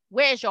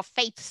 where's your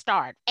faith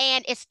start?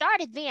 And it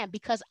started then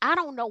because I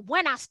don't know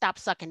when I stopped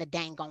sucking the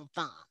dang on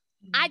thumb.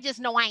 I just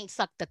know I ain't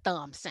sucked the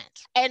thumb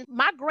since. And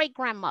my great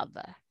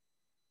grandmother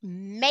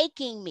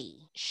making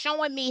me,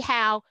 showing me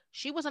how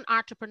she was an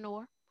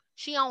entrepreneur.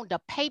 She owned a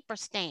paper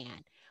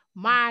stand.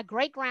 My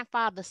great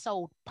grandfather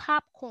sold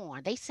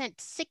popcorn. They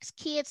sent 6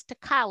 kids to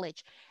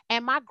college.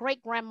 And my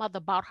great grandmother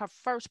bought her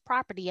first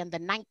property in the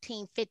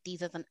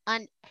 1950s as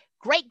an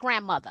great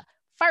grandmother.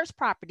 first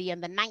property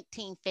in the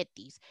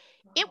 1950s.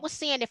 It was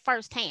seeing it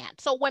firsthand.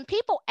 So when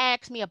people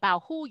ask me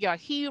about who your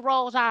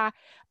heroes are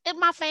in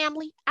my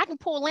family, I can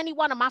pull any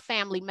one of my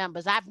family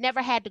members. I've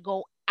never had to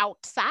go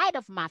outside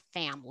of my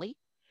family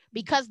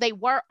because they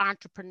were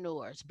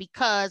entrepreneurs,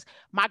 because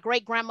my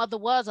great grandmother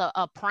was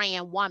a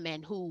praying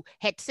woman who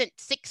had sent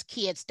 6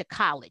 kids to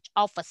college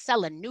off of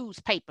selling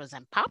newspapers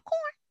and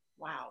popcorn.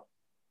 Wow.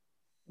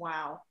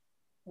 Wow.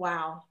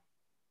 Wow.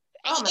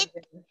 Oh my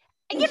goodness.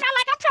 You know,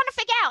 like I'm trying to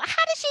figure out,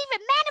 how did she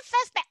even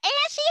manifest that?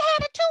 And she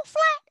had a 2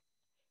 flat?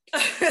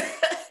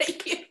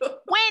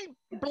 When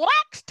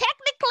blacks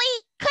technically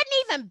couldn't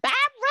even buy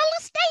real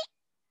estate?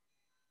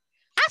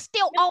 I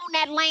still own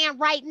that land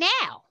right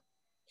now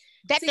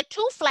that the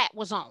 2 flat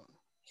was on.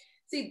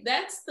 See,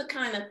 that's the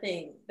kind of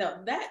thing.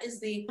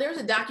 There's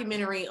a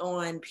documentary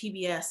on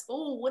PBS.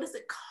 Oh, what is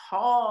it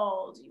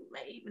called? You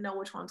may even know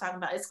which one I'm talking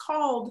about. It's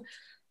called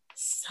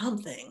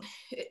something.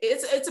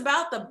 It's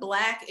about the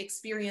Black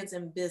experience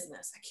in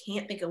business. I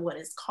can't think of what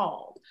it's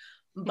called,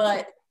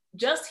 but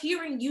just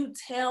hearing you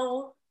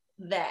tell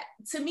that,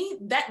 to me,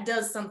 that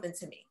does something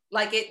to me.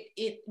 Like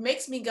it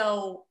makes me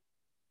go,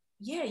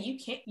 yeah, you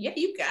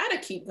gotta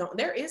keep going.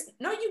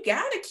 You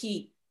gotta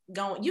keep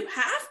going. You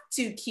have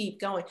to keep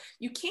going.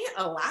 You can't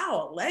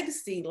allow a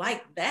legacy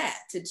like that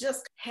to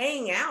just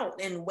hang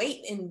out and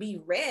wait and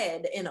be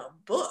read in a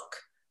book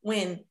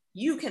when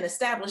you can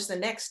establish the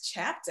next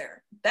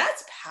chapter.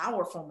 That's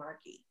powerful,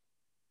 Marky.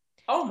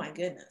 Oh my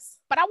goodness.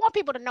 But I want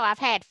people to know I've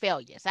had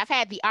failures. I've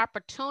had the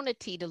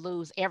opportunity to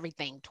lose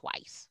everything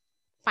twice.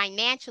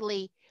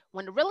 Financially,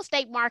 when the real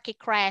estate market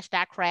crashed,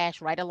 I crashed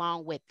right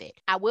along with it.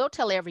 I will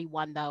tell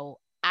everyone though,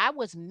 I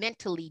was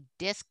mentally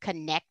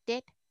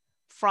disconnected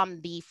from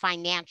the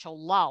financial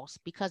loss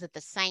because at the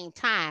same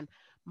time,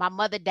 my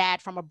mother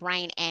died from a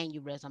brain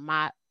aneurysm.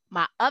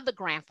 My other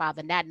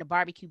grandfather, not in the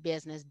barbecue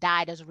business,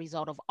 died as a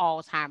result of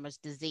Alzheimer's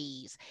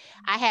disease.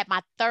 I had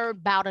my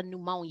 3rd bout of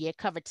pneumonia. It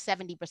covered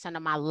 70%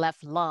 of my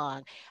left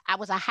lung. I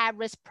was a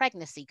high-risk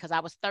pregnancy because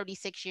I was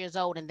 36 years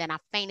old, and then I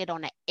fainted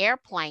on an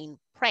airplane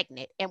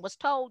pregnant and was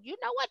told, you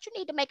know what, you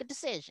need to make a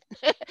decision.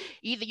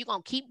 Either you're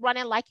going to keep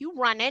running like you're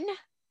running,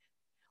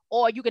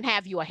 or you can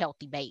have you a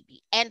healthy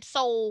baby. And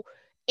so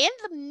in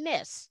the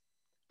midst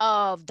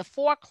of the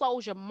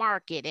foreclosure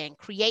market and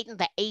creating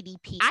the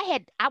ADP,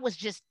 I was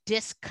just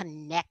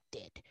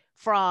disconnected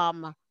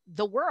from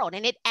the world.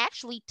 And it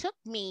actually took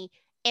me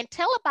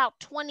until about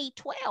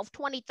 2012,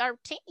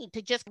 2013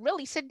 to just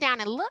really sit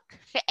down and look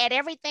at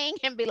everything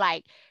and be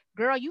like,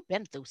 girl, you've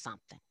been through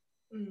something.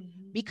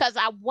 Mm-hmm. Because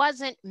I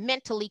wasn't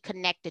mentally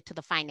connected to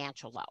the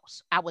financial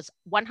loss. I was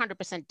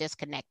 100%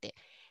 disconnected.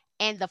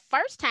 And the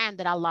first time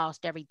that I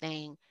lost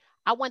everything,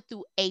 I went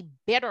through a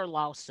bitter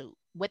lawsuit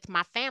with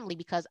my family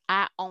because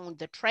I owned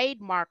the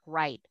trademark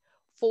right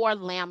for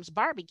Lamb's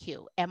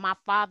Barbecue, and my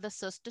father's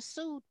sister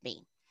sued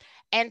me.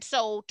 And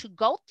so to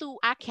go through,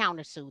 I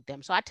countersued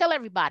them. So I tell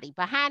everybody,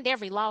 behind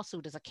every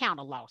lawsuit is a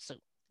counter lawsuit.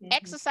 Mm-hmm.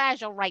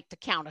 Exercise your right to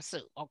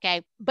countersue,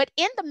 okay? But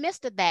in the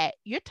midst of that,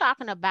 you're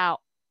talking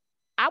about,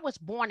 I was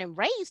born and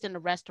raised in the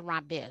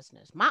restaurant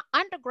business. My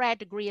undergrad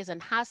degree is in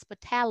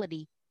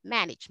hospitality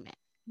management.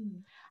 Mm-hmm.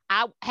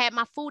 I had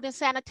my food and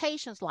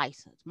sanitation's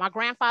license. My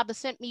grandfather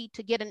sent me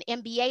to get an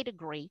MBA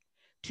degree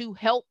to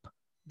help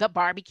the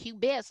barbecue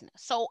business.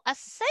 So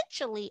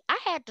essentially, I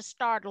had to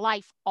start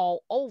life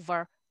all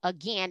over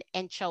again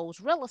and chose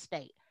real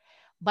estate.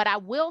 But I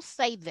will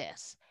say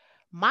this,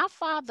 my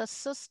father's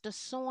sister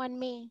suing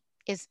me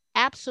is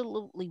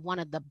absolutely one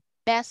of the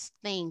best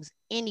things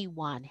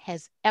anyone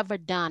has ever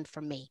done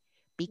for me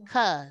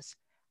because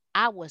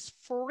I was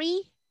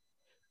free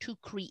to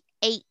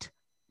create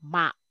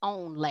my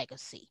own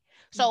legacy.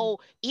 So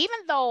even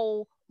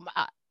though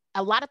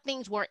a lot of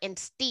things were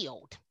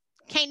instilled,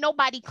 can't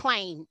nobody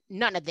claim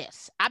none of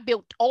this. I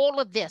built all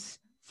of this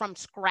from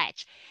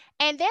scratch.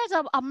 And there's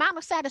an amount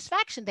of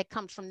satisfaction that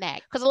comes from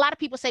that. Because a lot of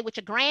people say what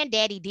your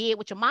granddaddy did,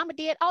 what your mama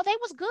did, oh, they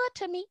was good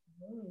to me.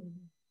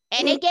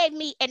 And they gave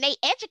me, and they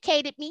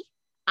educated me.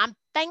 I'm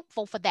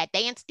thankful for that.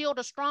 They instilled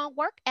a strong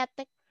work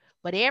ethic.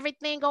 But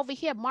everything over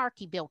here,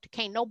 Marky built it.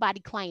 Can't nobody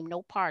claim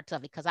no parts of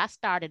it because I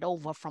started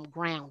over from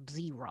ground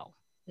zero.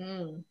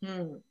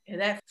 Mm-hmm.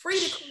 And that's free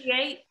to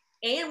create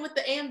and with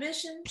the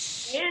ambition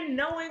and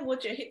knowing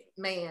what you're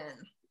man.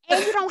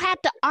 And you don't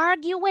have to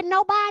argue with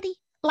nobody.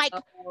 Like,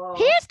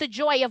 here's the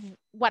joy of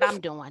what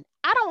I'm doing.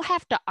 I don't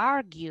have to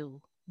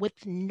argue with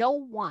no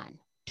one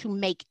to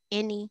make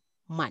any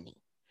money.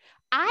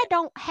 I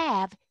don't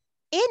have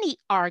any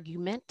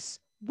arguments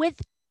with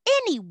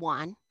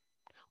anyone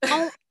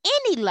on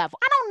any level.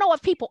 I don't know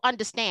if people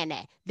understand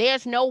that.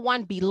 There's no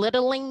one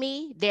belittling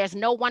me. There's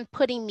no one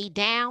putting me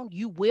down.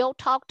 You will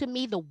talk to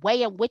me the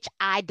way in which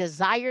I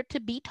desire to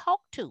be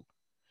talked to.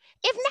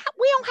 If not,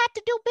 we don't have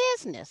to do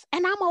business.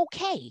 And I'm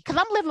okay because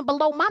I'm living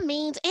below my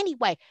means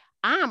anyway.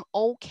 I'm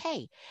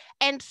okay.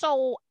 And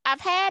so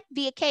I've had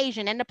the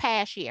occasion in the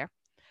past year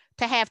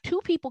to have 2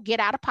 people get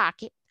out of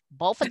pocket.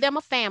 Both of them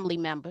are family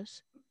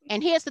members.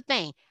 And here's the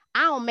thing.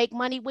 I don't make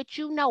money with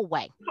you, no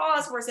way.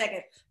 Pause for a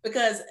second,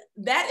 because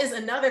that is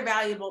another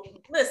valuable,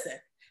 listen,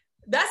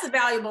 That's a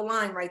valuable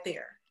line right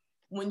there.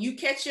 When you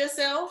catch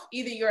yourself,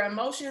 either your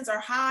emotions are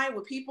high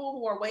with people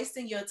who are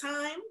wasting your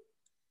time,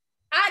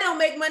 I don't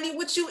make money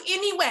with you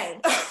anyway.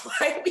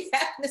 Like, we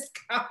have this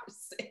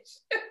conversation.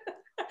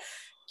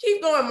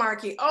 Keep going,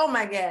 Marky. Oh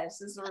my gosh,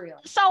 this is real.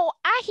 So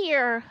I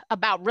hear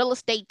about real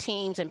estate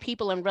teams and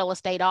people in real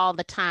estate all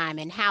the time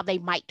and how they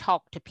might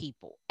talk to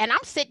people. And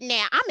I'm sitting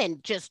there,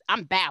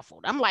 I'm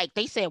baffled. I'm like,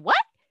 they said, what?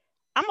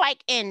 I'm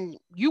like, and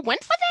you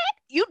went for that?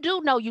 You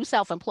do know you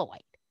self-employed.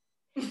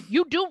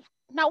 You do,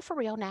 no, for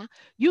real now.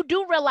 You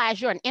do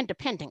realize you're an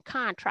independent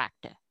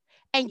contractor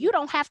and you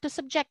don't have to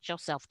subject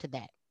yourself to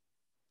that.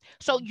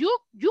 So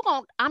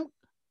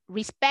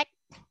respect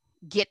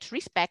gets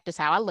respect is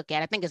how I look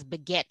at it. I think it's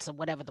begets or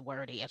whatever the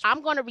word is.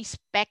 I'm going to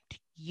respect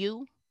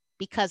you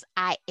because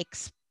I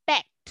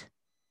expect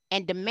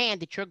and demand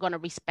that you're going to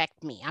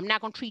respect me. I'm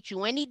not going to treat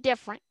you any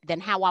different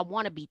than how I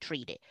want to be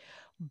treated.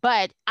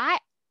 But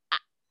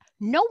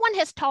no one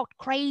has talked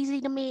crazy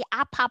to me.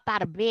 I pop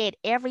out of bed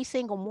every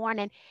single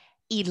morning,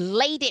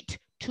 elated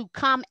to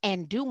come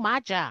and do my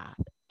job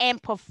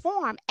and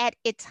perform at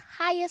its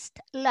highest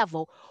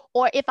level.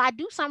 Or if I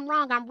do something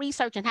wrong, I'm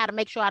researching how to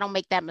make sure I don't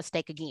make that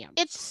mistake again.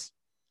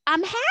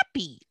 I'm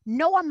happy.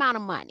 No amount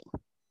of money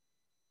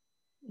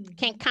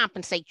can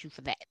compensate you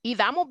for that.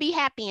 Either I'm going to be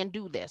happy and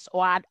do this,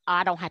 or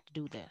I don't have to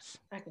do this.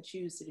 I can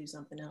choose to do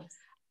something else.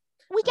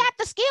 We got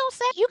the skill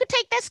set. You could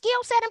take that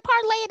skill set and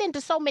parlay it into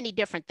so many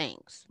different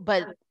things.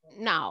 But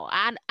no,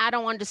 I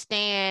don't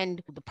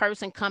understand the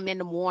person come in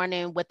the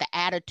morning with the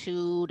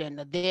attitude and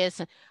the this.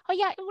 And, oh,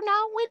 yeah,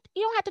 no,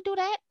 you don't have to do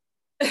that.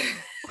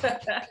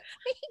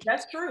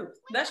 That's true.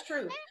 That's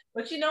true.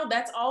 But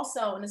that's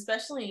also, and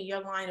especially in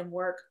your line of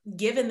work,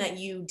 given that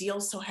you deal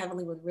so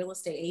heavily with real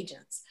estate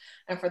agents,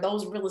 and for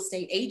those real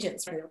estate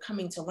agents that are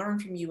coming to learn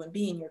from you and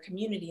be in your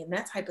community and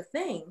that type of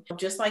thing,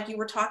 just like you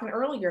were talking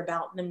earlier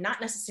about them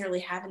not necessarily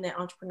having that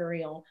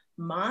entrepreneurial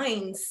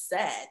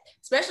mindset,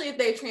 especially if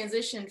they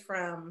transitioned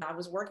from, I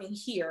was working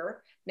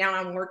here, now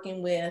I'm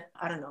working with,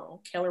 I don't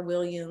know, Keller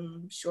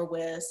Williams, Shore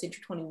West,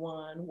 Century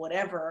 21,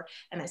 whatever,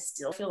 and I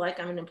still feel like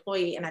I'm an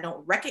employee and I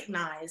don't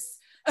recognize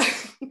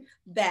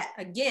that.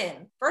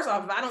 Again, first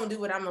off, if I don't do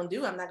what I'm going to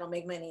do, I'm not going to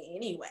make money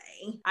anyway.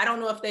 I don't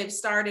know if they've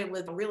started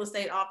with real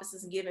estate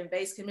offices and giving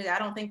base committee. I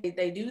don't think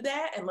they do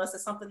that unless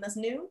it's something that's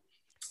new.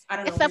 I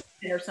don't know,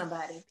 or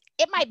somebody.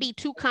 It might be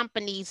two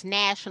companies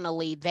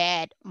nationally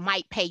that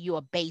might pay you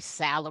a base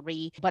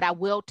salary, but I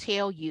will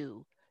tell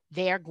you,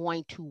 they're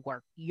going to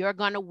work. You're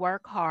going to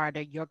work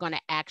harder. You're going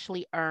to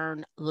actually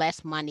earn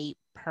less money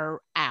per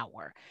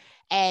hour.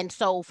 And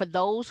so for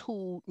those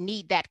who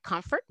need that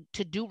comfort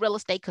to do real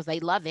estate because they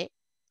love it,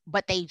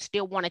 but they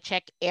still want to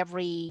check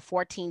every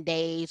 14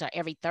 days or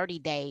every 30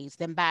 days,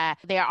 then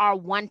there are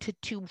 1 to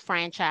 2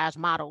 franchise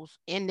models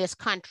in this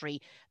country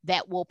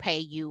that will pay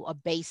you a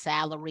base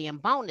salary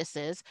and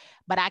bonuses.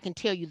 But I can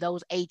tell you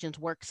those agents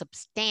work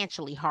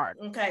substantially hard.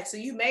 Okay, so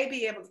you may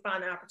be able to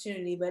find an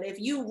opportunity, but if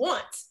you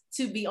want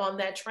to be on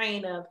that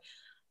train of,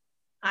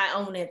 I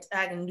own it,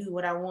 I can do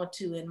what I want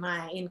to, and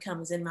my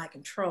income is in my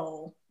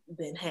control,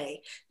 then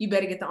hey, you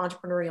better get the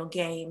entrepreneurial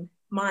game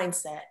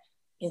mindset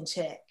in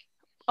check.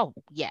 Oh,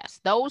 yes.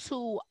 Those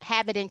who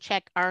have it in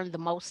check earn the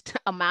most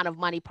amount of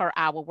money per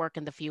hour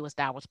working the fewest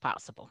hours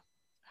possible.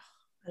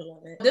 I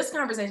love it. This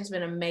conversation's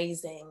been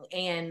amazing.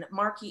 And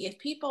Marky, if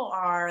people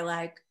are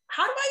like,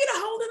 how do I get a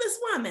hold of this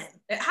woman?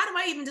 How do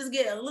I even just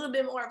get a little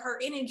bit more of her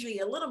energy,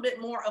 a little bit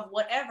more of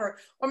whatever?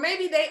 Or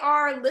maybe they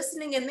are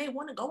listening and they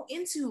want to go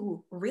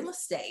into real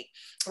estate,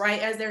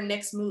 right, as their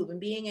next move and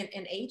being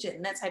an agent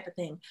and that type of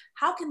thing.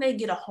 How can they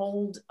get a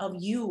hold of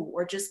you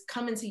or just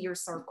come into your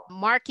circle?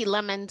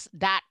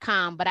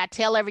 MarkyLemons.com. But I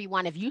tell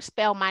everyone, if you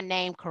spell my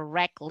name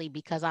correctly,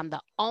 because I'm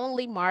the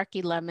only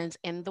Marky Lemons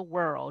in the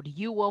world,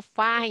 you will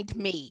find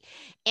me.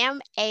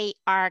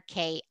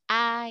 MARKI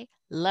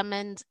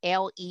Lemons,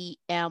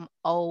 LEMONS.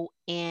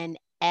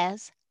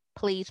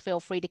 Please feel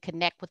free to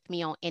connect with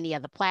me on any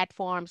other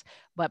platforms,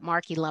 but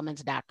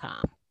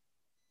MarkyLemons.com.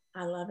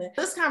 I love it.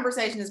 This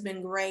conversation has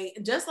been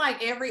great. Just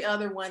like every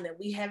other one that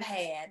we have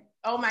had.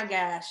 Oh my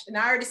gosh. And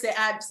I already said,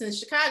 since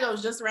Chicago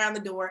is just around the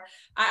door,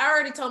 I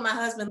already told my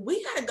husband,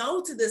 we got to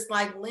go to this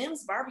like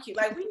Lem's barbecue.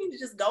 Like we need to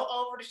just go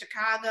over to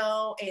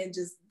Chicago and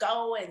just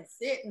go and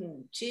sit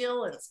and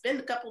chill and spend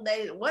a couple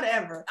days,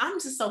 whatever. I'm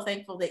just so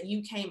thankful that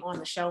you came on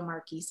the show,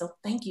 Marky. So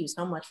thank you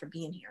so much for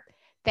being here.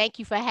 Thank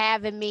you for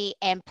having me.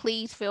 And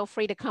please feel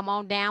free to come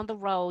on down the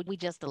road. We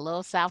just a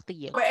little south of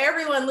you. For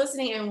everyone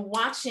listening and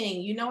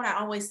watching, you know what I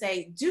always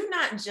say, do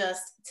not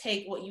just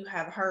take what you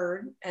have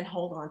heard and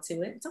hold on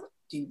to it. Don't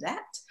do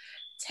that.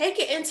 Take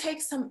it and take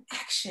some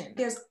action.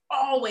 There's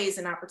always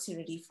an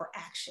opportunity for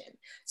action.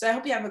 So I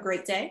hope you have a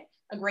great day,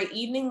 a great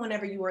evening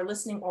whenever you are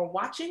listening or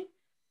watching,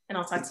 and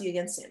I'll talk to you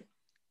again soon.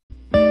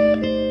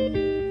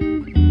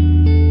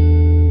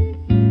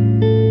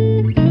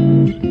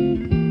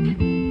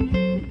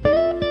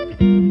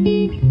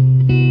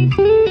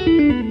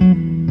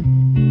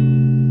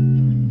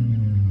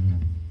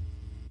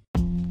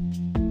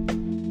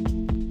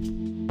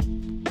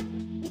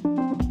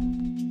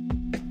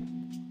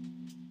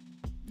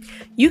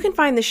 You can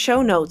find the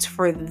show notes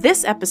for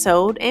this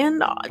episode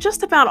and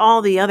just about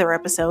all the other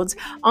episodes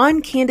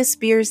on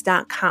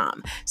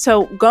CandaceSpears.com.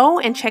 So go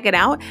and check it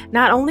out.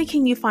 Not only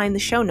can you find the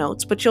show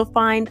notes, but you'll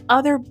find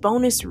other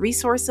bonus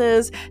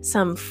resources,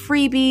 some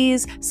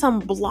freebies, some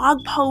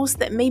blog posts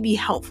that may be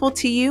helpful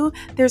to you.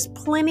 There's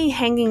plenty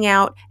hanging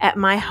out at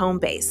my home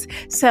base.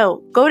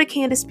 So go to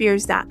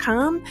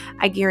CandaceSpears.com.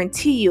 I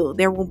guarantee you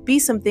there will be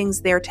some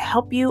things there to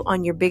help you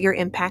on your bigger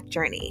impact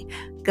journey.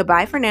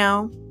 Goodbye for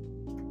now.